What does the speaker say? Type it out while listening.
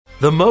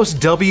the most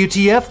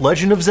WTF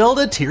Legend of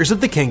Zelda Tears of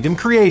the Kingdom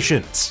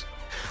creations.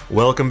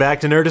 Welcome back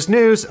to Nerdist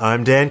News,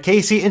 I'm Dan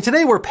Casey, and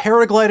today we're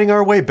paragliding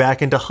our way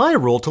back into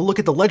Hyrule to look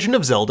at The Legend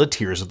of Zelda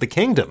Tears of the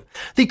Kingdom.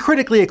 The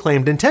critically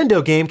acclaimed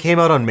Nintendo game came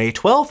out on May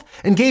 12th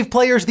and gave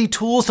players the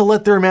tools to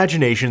let their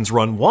imaginations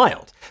run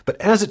wild. But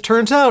as it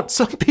turns out,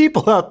 some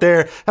people out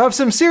there have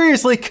some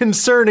seriously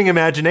concerning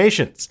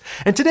imaginations.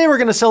 And today we're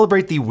going to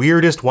celebrate the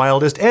weirdest,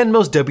 wildest, and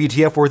most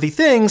WTF-worthy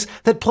things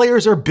that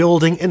players are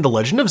building in The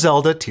Legend of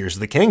Zelda Tears of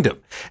the Kingdom.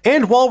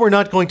 And while we're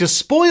not going to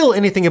spoil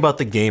anything about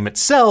the game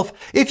itself,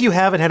 if you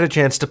haven't had a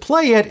chance to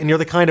play it and you're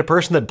the kind of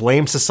person that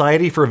blames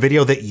society for a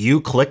video that you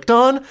clicked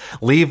on,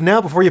 leave now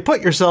before you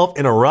put yourself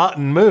in a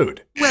rotten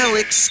mood. Well,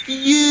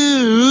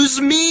 excuse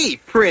me,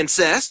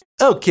 princess.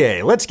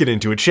 Okay, let's get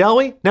into it, shall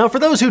we? Now, for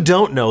those who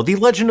don't know, The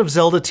Legend of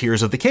Zelda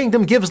Tears of the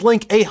Kingdom gives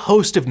Link a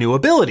host of new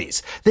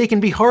abilities. They can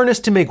be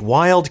harnessed to make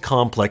wild,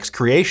 complex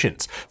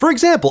creations. For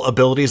example,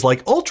 abilities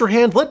like Ultra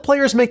Hand let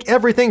players make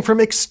everything from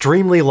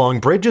extremely long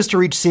bridges to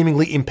reach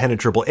seemingly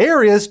impenetrable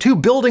areas to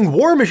building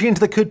war machines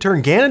that could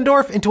turn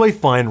Ganondorf into a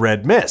fine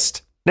red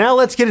mist. Now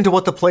let's get into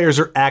what the players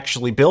are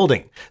actually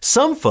building.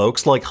 Some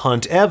folks, like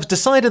Hunt Evs,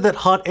 decided that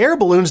hot air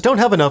balloons don't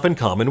have enough in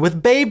common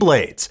with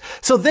Beyblades,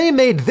 so they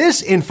made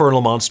this infernal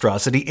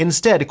monstrosity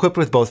instead, equipped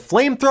with both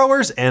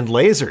flamethrowers and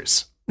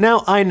lasers.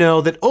 Now, I know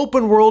that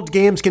open-world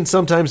games can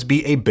sometimes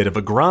be a bit of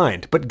a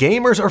grind, but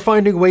gamers are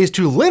finding ways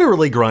to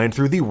literally grind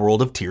through the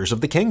world of Tears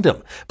of the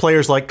Kingdom.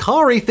 Players like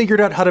Kari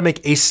figured out how to make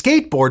a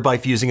skateboard by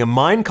fusing a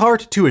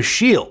minecart to a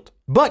shield.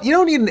 But you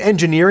don't need an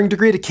engineering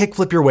degree to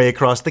kickflip your way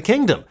across the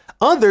kingdom.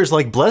 Others,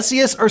 like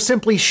Blessius, are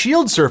simply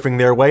shield surfing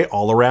their way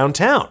all around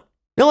town.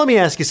 Now let me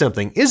ask you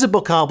something, is a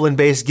Bokoblin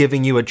base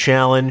giving you a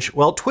challenge?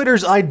 Well,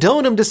 Twitter's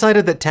Idonum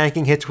decided that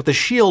tanking hits with a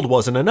shield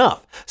wasn't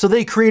enough, so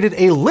they created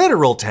a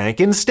literal tank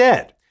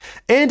instead.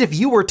 And if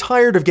you were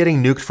tired of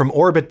getting nuked from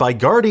orbit by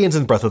Guardians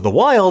in Breath of the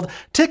Wild,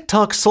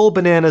 TikTok's Soul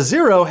Banana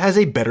Zero has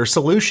a better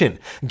solution.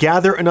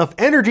 Gather enough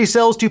energy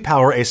cells to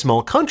power a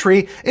small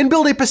country and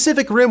build a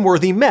Pacific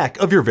Rim-worthy mech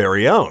of your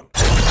very own.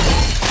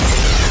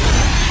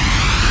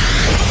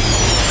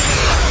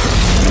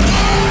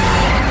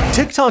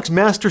 TikTok's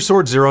Master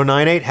Sword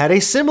 098 had a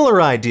similar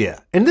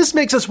idea, and this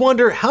makes us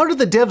wonder, how did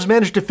the devs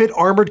manage to fit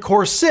Armored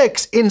Core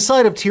 6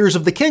 inside of Tears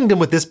of the Kingdom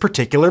with this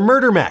particular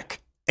murder mech?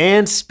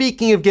 And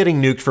speaking of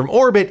getting nuked from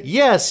orbit,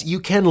 yes, you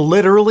can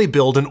literally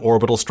build an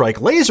orbital strike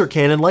laser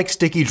cannon like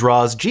Sticky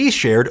Draw's G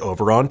shared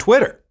over on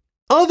Twitter.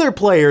 Other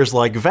players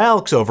like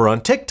Valks over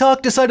on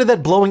TikTok decided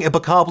that blowing a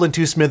Bokoblin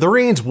to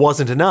smithereens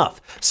wasn't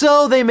enough,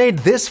 so they made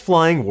this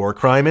flying war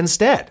crime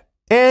instead.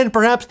 And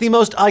perhaps the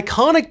most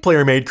iconic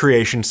player-made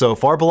creation so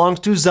far belongs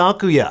to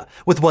Zakuya,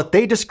 with what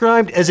they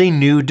described as a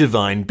new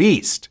divine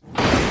beast.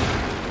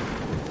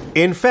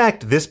 In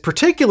fact, this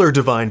particular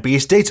divine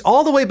beast dates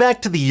all the way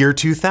back to the year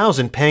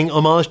 2000, paying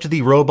homage to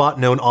the robot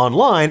known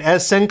online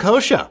as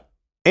Senkosha.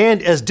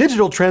 And as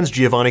Digital Trends'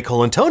 Giovanni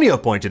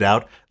Colantonio pointed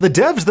out, the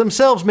devs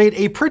themselves made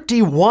a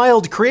pretty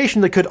wild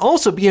creation that could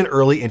also be an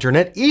early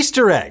internet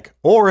Easter egg,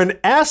 or an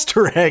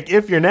Aster egg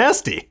if you're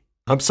nasty.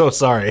 I'm so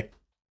sorry.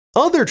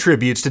 Other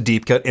tributes to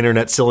deep-cut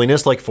internet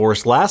silliness like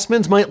Forrest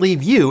Lastman's might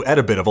leave you at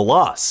a bit of a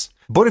loss.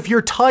 But if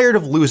you're tired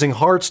of losing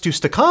hearts to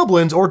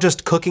Stakoblins or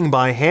just cooking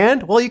by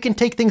hand, well, you can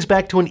take things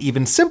back to an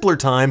even simpler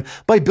time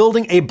by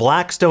building a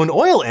Blackstone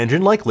oil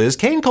engine like Liz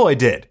Kainkoy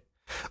did.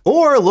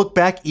 Or look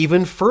back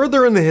even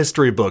further in the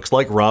history books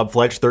like Rob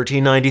Fletch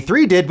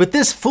 1393 did with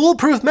this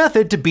foolproof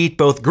method to beat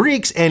both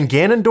Greeks and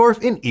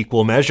Ganondorf in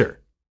equal measure.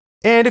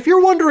 And if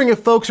you're wondering if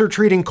folks are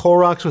treating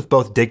Koroks with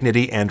both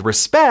dignity and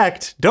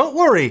respect, don't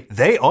worry,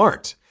 they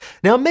aren't.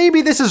 Now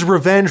maybe this is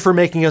revenge for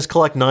making us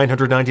collect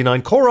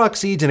 999 Korok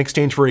seeds in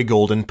exchange for a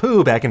golden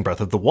poo back in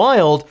Breath of the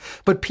Wild,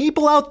 but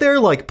people out there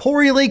like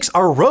Poryleaks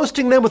are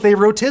roasting them with a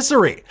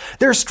rotisserie.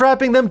 They're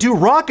strapping them to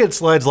rocket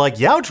sleds like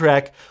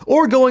Yautrek,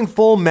 or going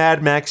full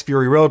Mad Max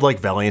Fury Road like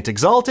Valiant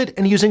Exalted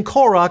and using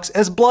Koroks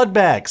as blood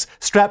bags,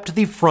 strapped to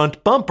the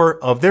front bumper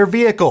of their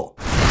vehicle.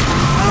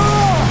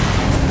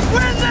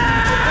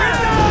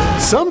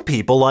 Some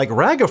people like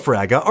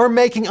Ragafraga are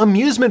making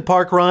amusement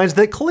park rides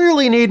that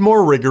clearly need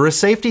more rigorous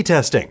safety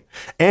testing.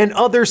 And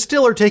others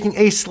still are taking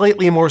a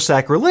slightly more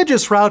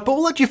sacrilegious route, but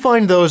we'll let you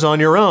find those on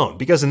your own,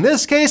 because in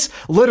this case,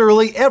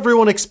 literally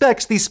everyone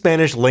expects the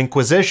Spanish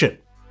Linquisition.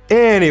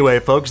 Anyway,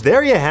 folks,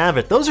 there you have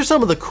it. Those are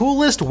some of the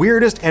coolest,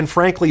 weirdest, and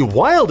frankly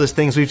wildest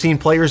things we've seen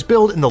players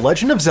build in The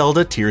Legend of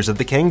Zelda Tears of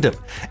the Kingdom.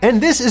 And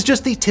this is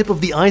just the tip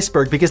of the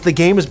iceberg because the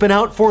game has been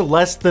out for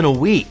less than a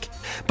week.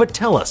 But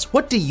tell us,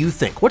 what do you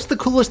think? What's the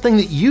coolest thing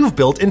that you've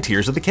built in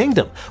Tears of the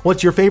Kingdom?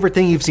 What's your favorite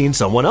thing you've seen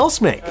someone else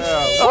make?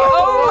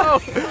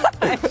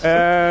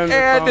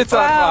 And it's on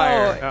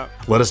fire.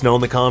 Let us know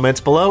in the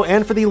comments below,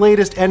 and for the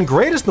latest and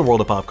greatest in the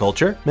world of pop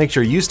culture, make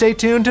sure you stay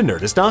tuned to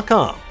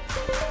Nerdist.com.